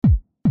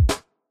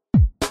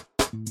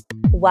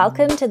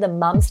Welcome to the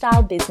Mum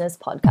Style Business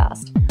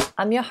Podcast.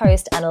 I'm your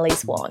host,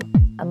 Annalise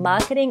Warren, a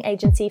marketing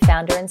agency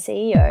founder and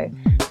CEO,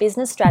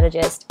 business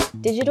strategist,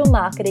 digital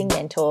marketing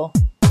mentor,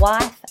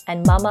 wife,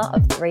 and mama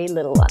of 3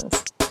 little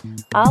ones.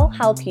 I'll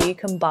help you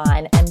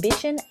combine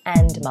ambition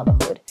and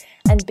motherhood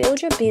and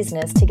build your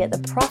business to get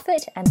the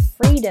profit and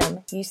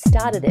freedom you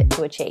started it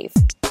to achieve.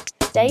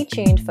 Stay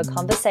tuned for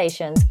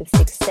conversations with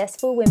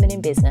successful women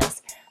in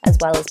business, as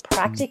well as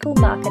practical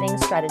marketing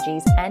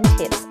strategies and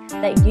tips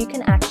that you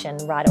can action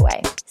right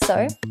away.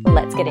 So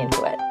let's get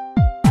into it.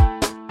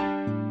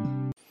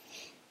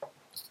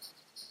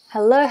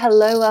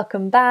 Hello,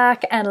 welcome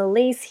back.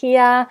 Annalise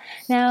here.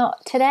 Now,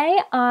 today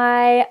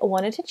I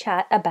wanted to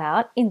chat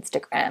about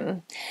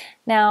Instagram.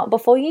 Now,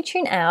 before you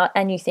tune out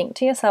and you think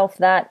to yourself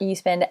that you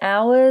spend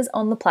hours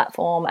on the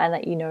platform and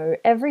that you know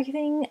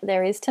everything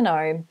there is to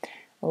know,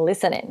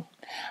 listen in.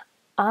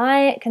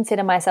 I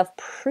consider myself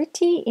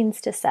pretty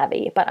Insta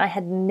savvy, but I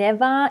had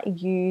never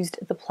used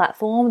the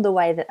platform the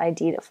way that I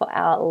did for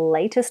our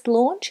latest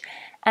launch,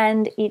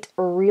 and it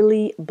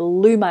really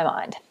blew my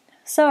mind.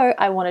 So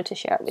I wanted to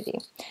share it with you.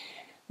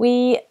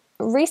 We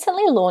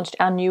recently launched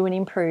our new and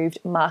improved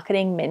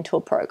marketing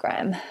mentor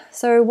program.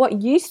 So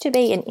what used to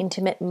be an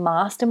intimate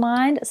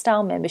mastermind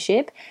style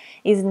membership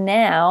is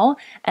now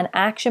an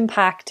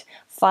action-packed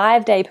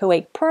 5-day per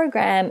week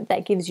program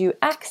that gives you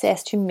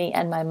access to me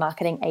and my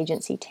marketing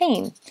agency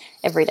team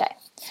every day.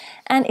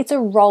 And it's a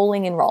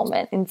rolling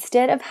enrollment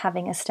instead of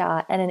having a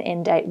start and an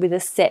end date with a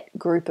set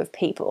group of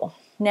people.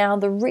 Now,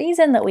 the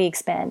reason that we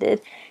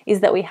expanded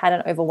is that we had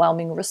an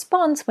overwhelming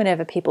response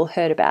whenever people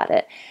heard about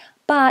it.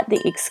 But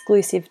the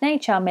exclusive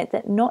nature meant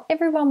that not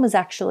everyone was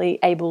actually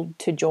able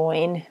to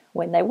join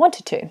when they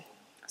wanted to.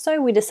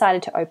 So we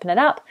decided to open it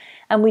up,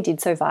 and we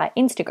did so via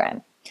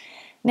Instagram.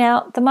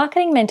 Now, the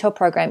Marketing Mentor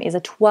program is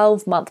a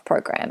 12-month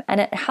program, and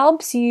it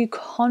helps you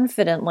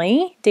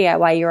confidently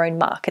DIY your own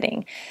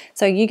marketing.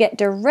 So you get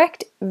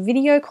direct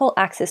video call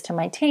access to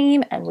my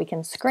team, and we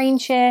can screen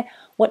share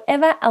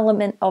whatever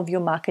element of your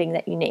marketing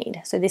that you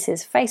need. So this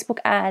is Facebook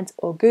ads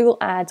or Google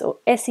ads or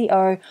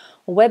SEO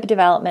or web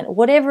development,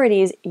 whatever it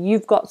is,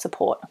 you've got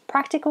support.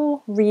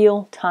 Practical,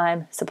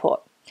 real-time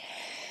support.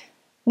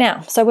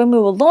 Now, so when we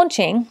were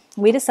launching,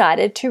 we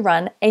decided to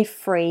run a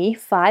free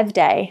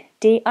 5-day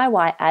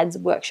DIY ads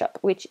workshop,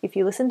 which if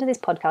you listen to this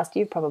podcast,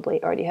 you've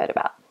probably already heard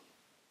about.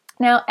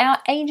 Now, our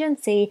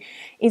agency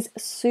is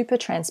super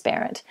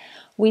transparent.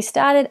 We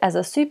started as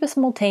a super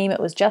small team. It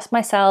was just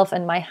myself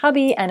and my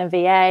hubby and a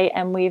VA,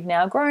 and we've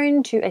now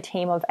grown to a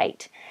team of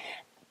 8.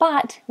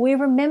 But we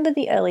remember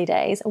the early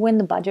days when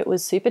the budget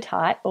was super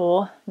tight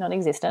or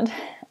non-existent,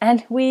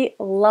 and we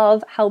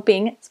love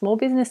helping small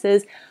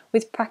businesses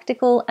with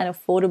practical and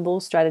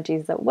affordable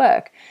strategies that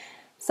work.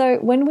 So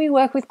when we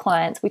work with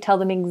clients, we tell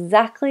them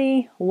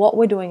exactly what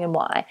we're doing and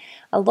why.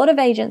 A lot of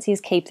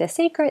agencies keep their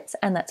secrets,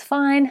 and that's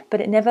fine,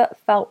 but it never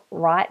felt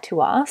right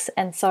to us,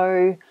 and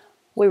so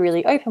we're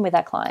really open with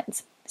our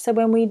clients. So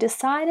when we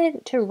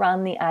decided to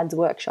run the ads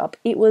workshop,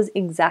 it was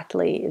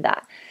exactly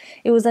that.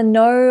 It was a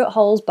no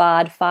holds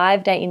barred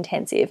 5-day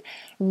intensive,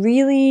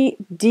 really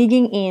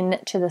digging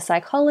into the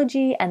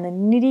psychology and the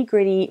nitty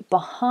gritty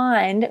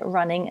behind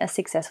running a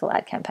successful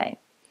ad campaign.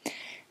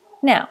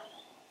 Now,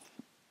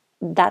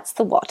 that's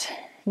the what.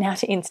 Now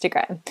to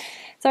Instagram.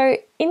 So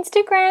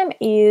Instagram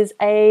is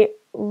a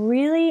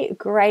really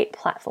great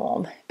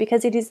platform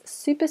because it is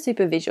super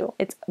visual.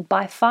 It's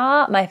by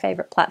far my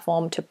favorite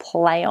platform to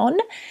play on,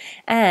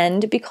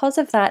 and because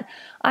of that,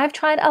 I've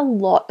tried a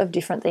lot of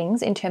different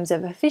things in terms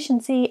of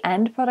efficiency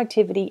and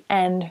productivity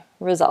and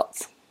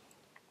results.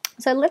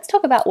 So let's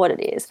talk about what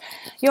it is.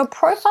 Your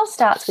profile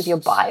starts with your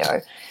bio.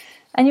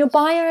 And your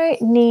bio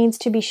needs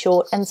to be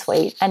short and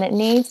sweet, and it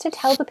needs to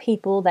tell the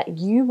people that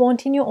you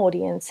want in your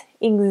audience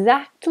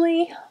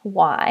exactly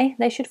why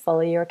they should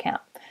follow your account.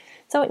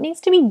 So it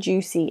needs to be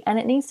juicy, and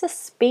it needs to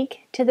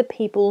speak to the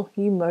people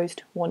you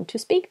most want to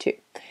speak to.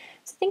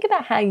 So think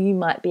about how you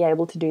might be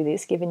able to do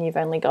this given you've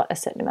only got a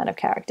certain amount of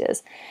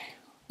characters.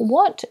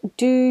 What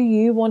do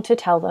you want to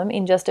tell them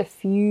in just a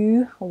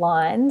few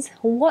lines?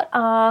 What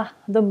are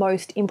the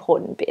most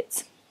important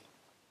bits?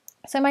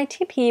 So my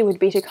tip here would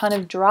be to kind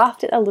of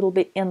draft it a little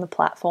bit in the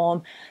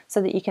platform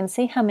so that you can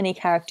see how many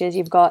characters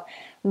you've got.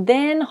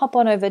 Then hop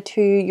on over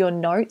to your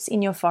notes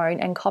in your phone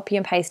and copy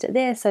and paste it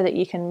there so that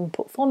you can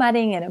put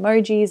formatting and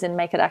emojis and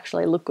make it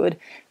actually look good.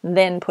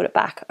 Then put it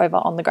back over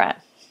on the gram.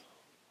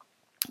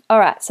 All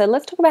right, so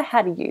let's talk about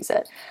how to use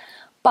it.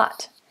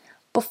 But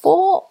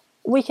before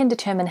we can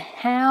determine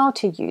how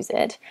to use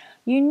it,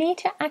 you need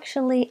to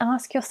actually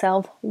ask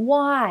yourself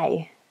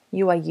why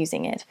you are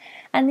using it.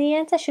 And the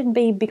answer shouldn't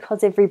be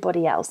because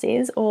everybody else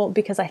is, or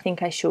because I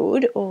think I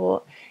should,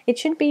 or it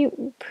should be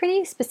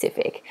pretty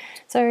specific.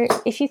 So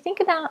if you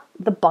think about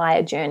the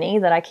buyer journey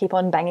that I keep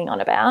on banging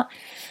on about,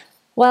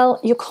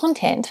 well, your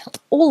content,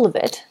 all of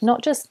it,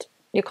 not just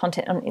your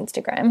content on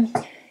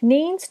Instagram,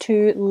 needs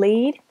to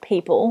lead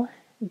people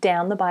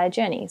down the buyer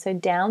journey, so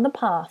down the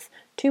path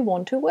to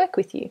want to work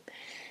with you.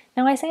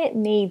 Now I say it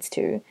needs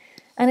to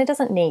And it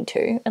doesn't need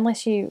to,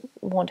 unless you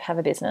want to have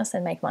a business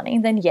and make money,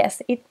 then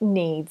yes, it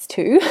needs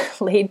to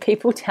lead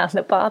people down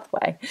the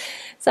pathway.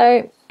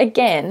 So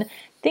again,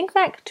 think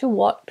back to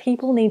what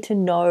people need to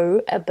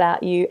know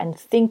about you and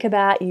think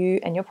about you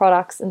and your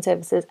products and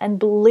services and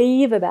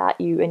believe about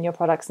you and your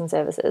products and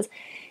services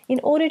in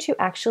order to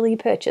actually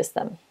purchase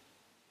them.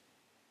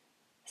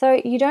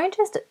 So you don't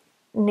just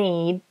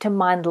need to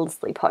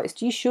mindlessly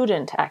post. You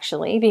shouldn't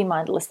actually be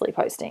mindlessly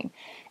posting.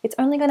 It's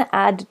only going to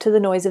add to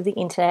the noise of the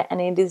internet and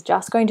it is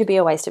just going to be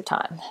a waste of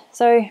time.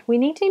 So we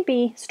need to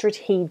be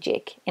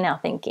strategic in our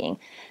thinking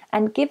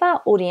and give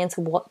our audience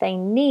what they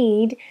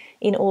need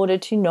in order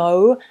to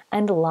know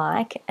and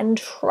like and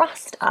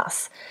trust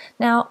us.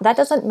 Now, that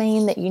doesn't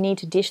mean that you need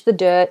to dish the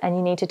dirt and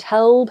you need to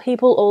tell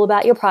people all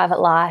about your private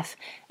life.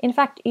 In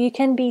fact, you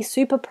can be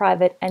super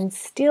private and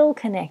still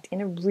connect in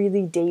a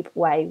really deep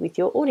way with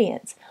your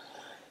audience.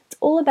 It's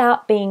all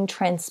about being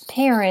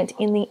transparent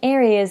in the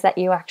areas that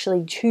you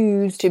actually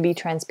choose to be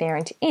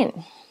transparent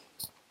in.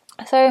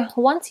 So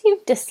once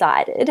you've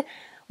decided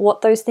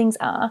what those things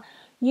are,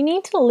 you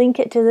need to link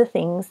it to the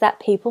things that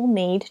people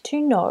need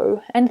to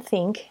know and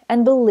think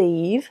and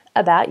believe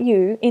about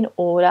you in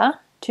order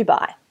to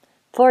buy.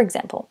 For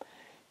example,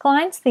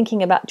 clients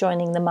thinking about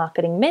joining the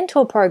Marketing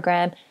Mentor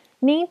program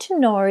need to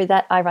know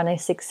that I run a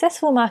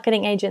successful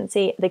marketing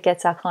agency that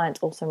gets our clients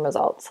awesome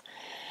results.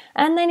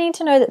 And they need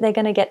to know that they're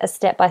going to get a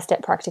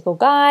step-by-step practical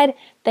guide.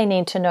 They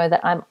need to know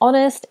that I'm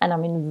honest and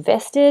I'm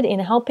invested in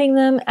helping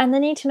them. And they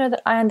need to know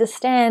that I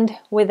understand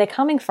where they're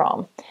coming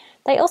from.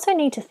 They also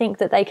need to think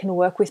that they can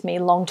work with me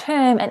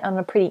long-term and on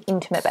a pretty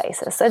intimate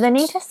basis. So they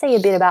need to see a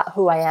bit about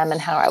who I am and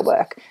how I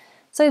work.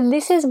 So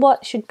this is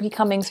what should be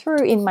coming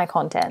through in my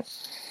content.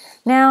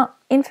 Now,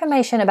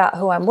 information about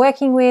who I'm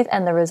working with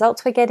and the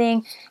results we're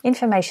getting,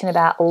 information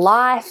about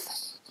life,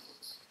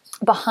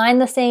 behind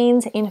the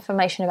scenes,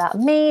 information about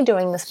me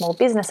doing the small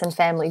business and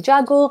family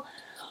juggle,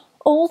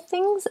 all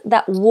things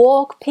that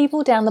walk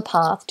people down the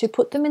path to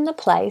put them in the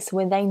place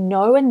where they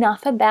know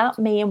enough about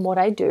me and what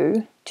I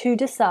do to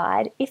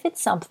decide if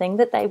it's something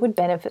that they would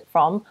benefit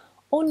from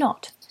or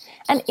not.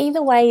 And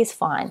either way is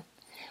fine.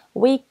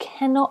 We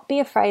cannot be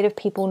afraid of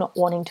people not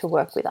wanting to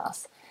work with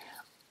us.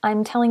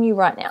 I'm telling you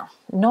right now,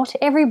 not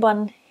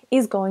everyone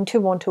is going to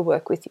want to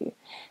work with you.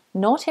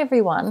 Not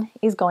everyone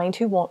is going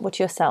to want what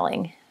you're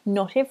selling.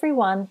 Not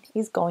everyone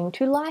is going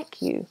to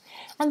like you.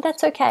 And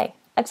that's okay.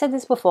 I've said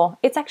this before.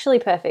 It's actually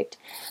perfect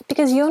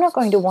because you're not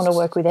going to want to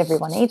work with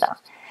everyone either.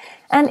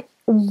 And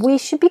we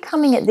should be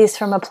coming at this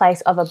from a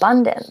place of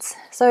abundance.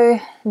 So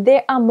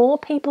there are more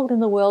people in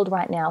the world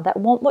right now that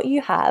want what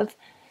you have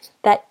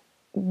that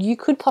you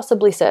could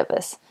possibly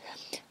service.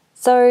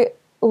 So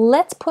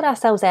let's put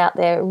ourselves out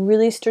there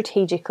really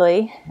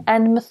strategically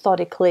and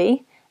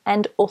methodically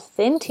and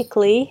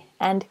authentically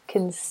and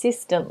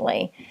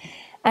consistently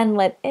and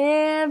let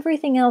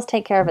everything else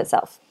take care of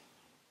itself.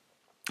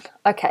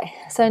 Okay,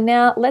 so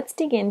now let's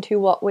dig into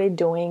what we're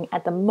doing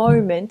at the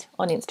moment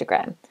on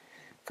Instagram.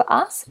 For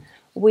us,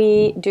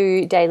 we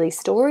do daily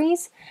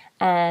stories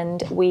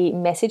and we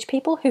message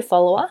people who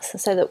follow us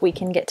so that we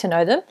can get to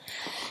know them.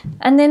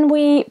 And then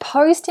we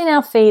post in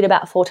our feed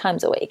about 4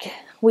 times a week.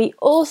 We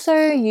also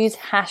use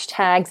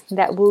hashtags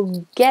that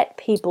will get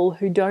people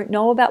who don't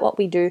know about what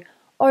we do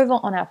over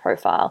on our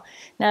profile.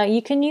 Now,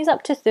 you can use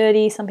up to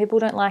 30. Some people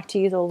don't like to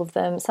use all of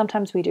them.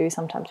 Sometimes we do,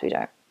 sometimes we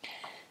don't.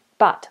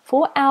 But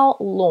for our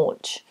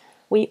launch,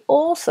 we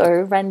also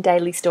ran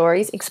daily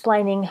stories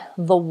explaining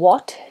the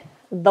what,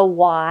 the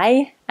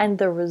why, and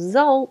the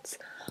results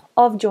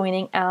of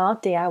joining our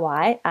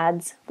DIY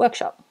ads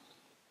workshop.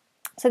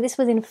 So this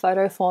was in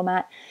photo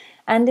format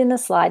and in a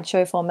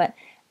slideshow format,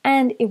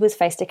 and it was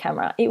face to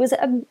camera. It was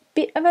a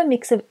bit of a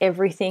mix of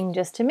everything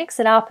just to mix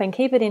it up and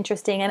keep it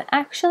interesting and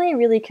actually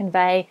really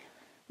convey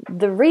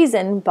the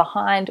reason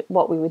behind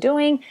what we were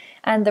doing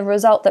and the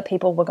result that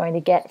people were going to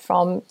get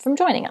from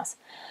joining us.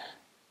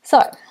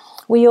 So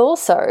we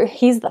also,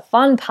 here's the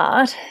fun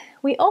part,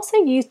 we also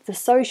used the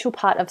social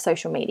part of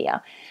social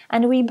media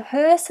and we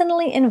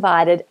personally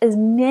invited as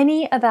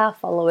many of our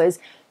followers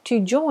to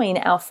join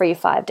our free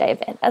 5-day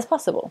event as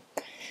possible.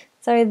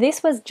 So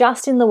this was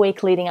just in the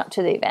week leading up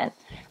to the event.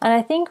 And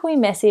I think we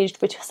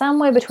messaged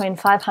somewhere between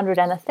 500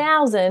 and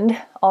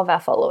 1,000 of our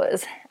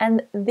followers.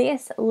 And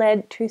this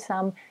led to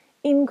some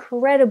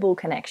incredible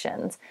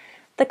connections.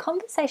 The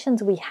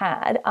conversations we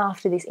had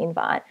after this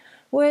invite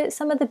were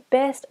some of the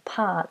best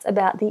parts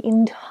about the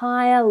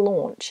entire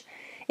launch.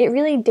 It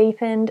really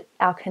deepened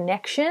our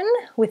connection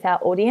with our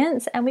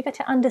audience and we got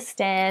to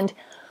understand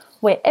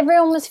where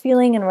everyone was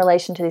feeling in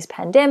relation to this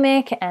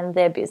pandemic and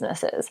their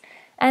businesses.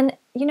 And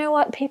you know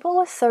what? People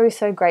were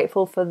so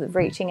grateful for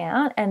reaching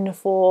out and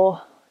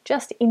for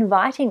just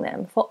inviting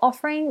them, for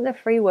offering the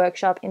free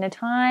workshop in a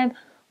time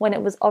when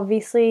it was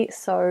obviously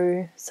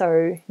so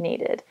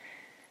needed.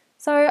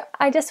 So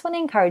I just want to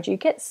encourage you,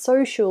 get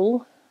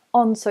social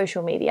on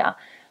social media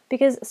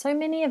because so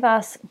many of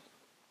us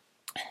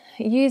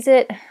use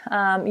it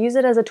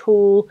as a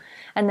tool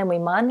and then we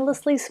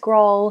mindlessly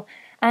scroll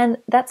and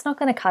that's not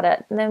going to cut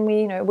it. And then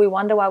we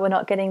wonder why we're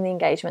not getting the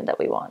engagement that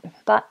we want.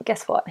 But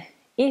guess what?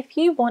 If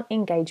you want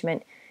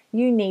engagement,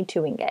 you need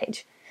to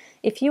engage.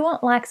 If you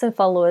want likes and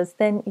followers,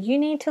 then you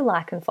need to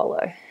like and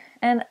follow.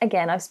 And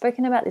again, I've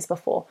spoken about this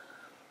before.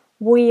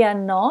 We are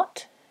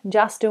not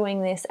just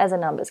doing this as a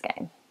numbers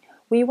game.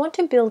 We want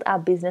to build our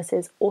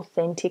businesses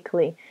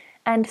authentically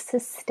and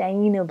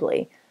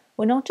sustainably.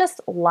 We're not just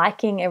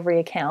liking every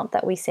account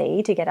that we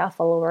see to get our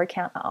follower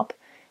account up.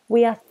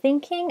 We are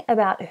thinking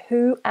about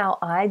who our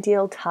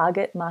ideal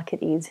target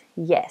market is,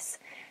 yes.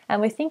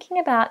 And we're thinking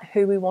about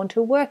who we want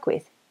to work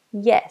with,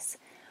 yes.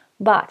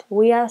 But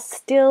we are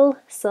still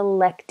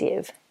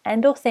selective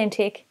and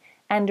authentic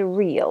and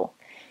real.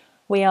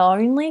 We are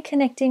only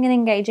connecting and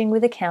engaging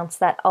with accounts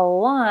that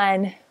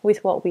align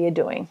with what we are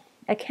doing.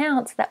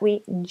 Accounts that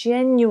we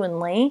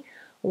genuinely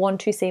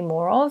want to see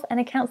more of and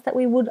accounts that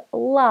we would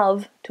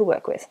love to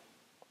work with.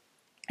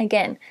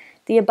 Again,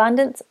 the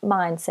abundance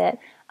mindset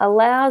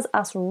allows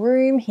us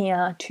room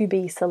here to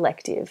be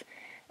selective.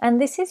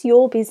 And this is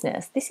your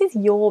business. This is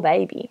your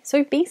baby.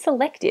 So be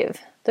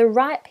selective. The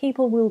right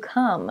people will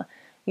come.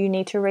 You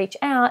need to reach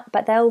out,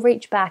 but they'll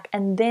reach back,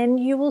 and then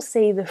you will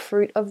see the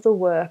fruit of the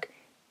work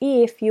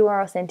if you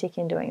are authentic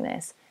in doing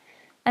this.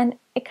 And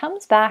it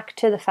comes back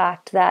to the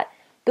fact that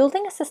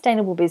building a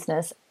sustainable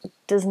business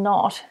does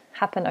not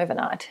happen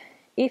overnight.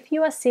 If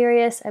you are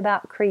serious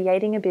about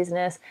creating a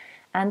business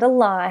and a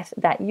life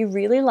that you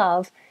really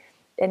love,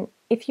 and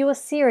if you are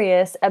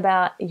serious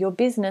about your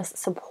business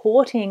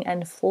supporting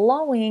and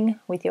flowing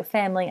with your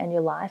family and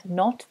your life,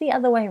 not the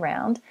other way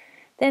around,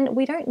 then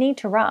we don't need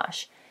to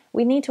rush.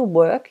 We need to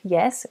work,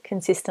 yes,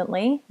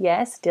 consistently,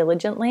 yes,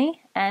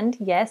 diligently, and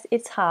yes,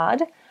 it's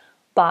hard,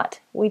 but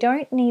we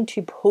don't need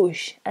to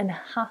push and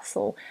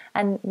hustle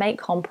and make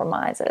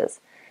compromises.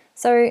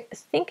 So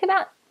think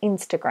about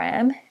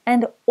Instagram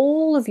and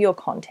all of your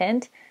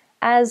content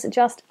as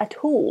just a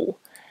tool,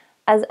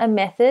 as a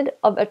method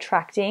of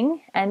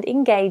attracting and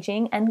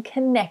engaging and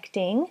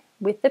connecting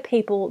with the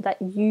people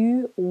that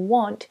you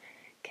want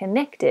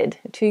connected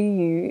to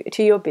you,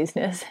 to your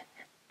business.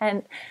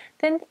 And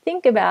then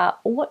think about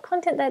what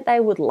content that they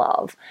would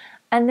love,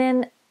 and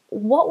then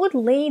what would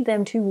lead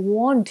them to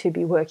want to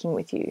be working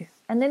with you,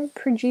 and then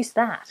produce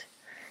that.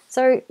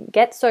 So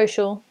get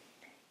social,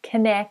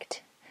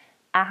 connect,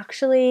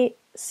 actually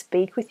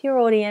speak with your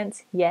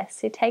audience.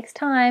 Yes, it takes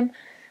time,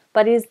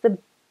 but it is the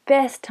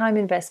best time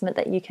investment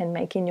that you can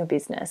make in your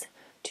business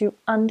to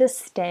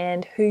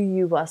understand who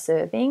you are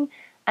serving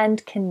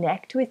and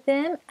connect with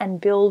them and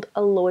build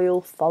a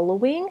loyal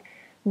following,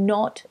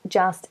 not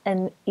just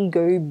an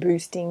ego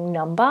boosting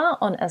number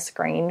on a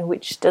screen,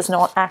 which does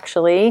not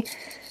actually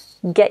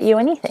get you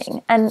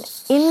anything. And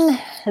in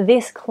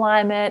this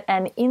climate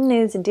and in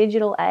this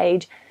digital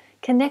age,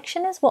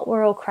 connection is what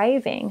we're all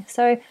craving.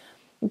 So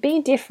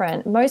be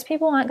different. Most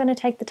people aren't going to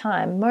take the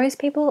time. Most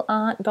people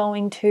aren't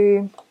going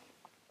to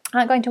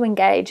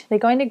engage. They're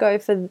going to go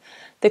for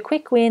the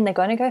quick win. They're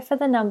going to go for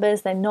the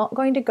numbers. They're not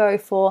going to go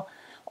for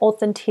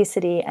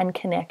authenticity and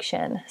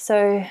connection.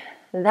 So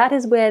that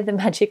is where the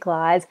magic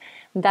lies.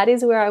 That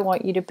is where I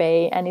want you to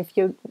be. And if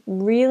you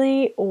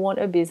really want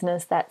a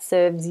business that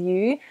serves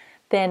you,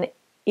 then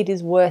it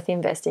is worth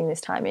investing this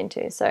time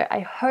into. So I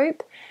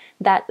hope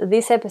that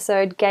this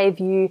episode gave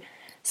you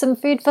some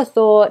food for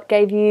thought,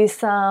 gave you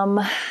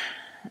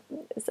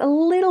a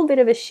little bit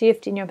of a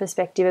shift in your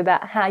perspective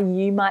about how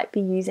you might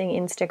be using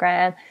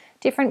Instagram,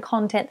 different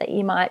content that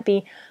you might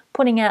be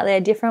putting out there,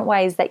 different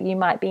ways that you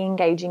might be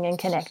engaging and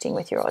connecting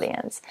with your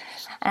audience.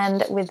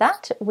 And with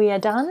that, we are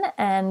done,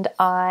 and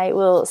I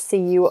will see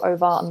you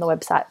over on the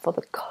website for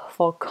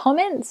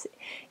comments.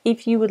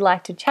 If you would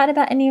like to chat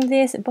about any of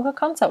this, book a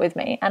consult with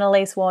me,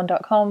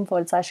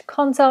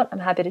 annalisewarren.com/consult. I'm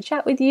happy to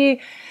chat with you.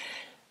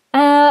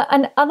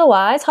 And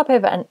otherwise, hop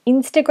over on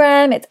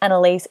Instagram, it's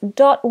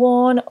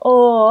annalise.warren,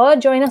 or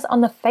join us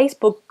on the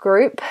Facebook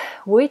group,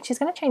 which is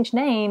going to change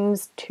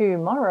names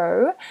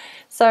tomorrow.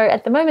 So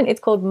at the moment,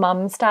 it's called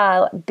Mum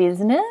Style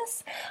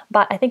Business,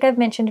 but I think I've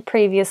mentioned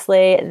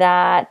previously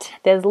that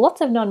there's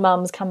lots of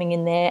non-mums coming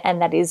in there,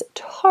 and that is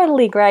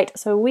totally great.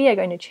 So we are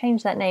going to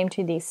change that name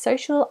to the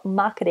Social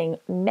Marketing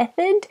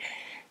Method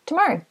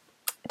tomorrow.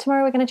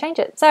 Tomorrow we're going to change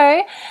it.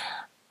 So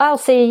I'll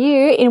see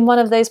you in one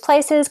of those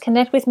places.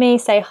 Connect with me,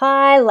 say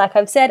hi. Like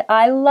I've said,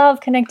 I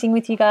love connecting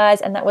with you guys,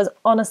 and that was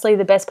honestly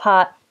the best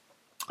part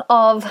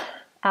of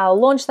our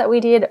launch that we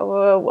did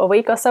a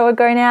week or so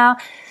ago now.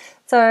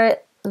 So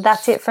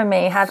that's it from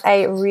me. Have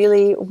a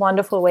really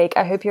wonderful week.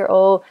 I hope you're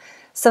all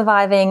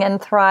surviving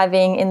and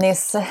thriving in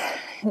this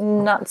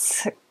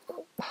nuts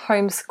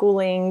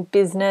homeschooling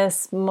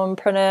business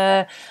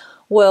mompreneur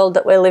world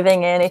that we're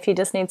living in. If you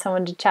just need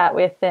someone to chat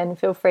with, then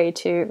feel free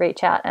to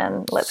reach out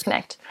and let's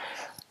connect.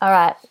 All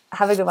right.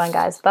 Have a good one,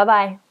 guys.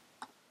 Bye-bye.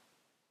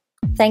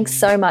 Thanks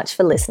so much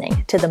for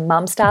listening to the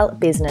Mum Style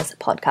Business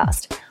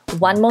Podcast.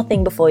 One more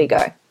thing before you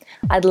go.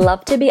 I'd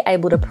love to be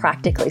able to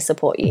practically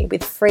support you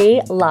with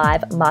free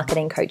live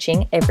marketing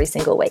coaching every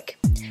single week.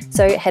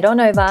 So head on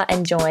over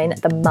and join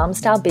the Mum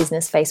Style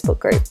Business Facebook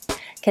group.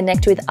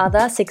 Connect with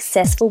other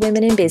successful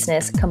women in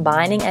business,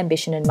 combining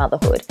ambition and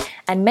motherhood,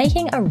 and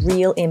making a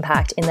real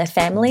impact in their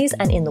families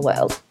and in the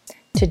world.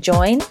 To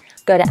join,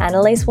 go to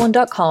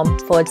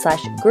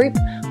annalisewan.com/group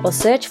or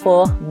search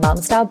for Mum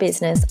Style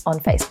Business on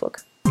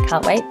Facebook.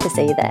 Can't wait to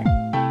see you there.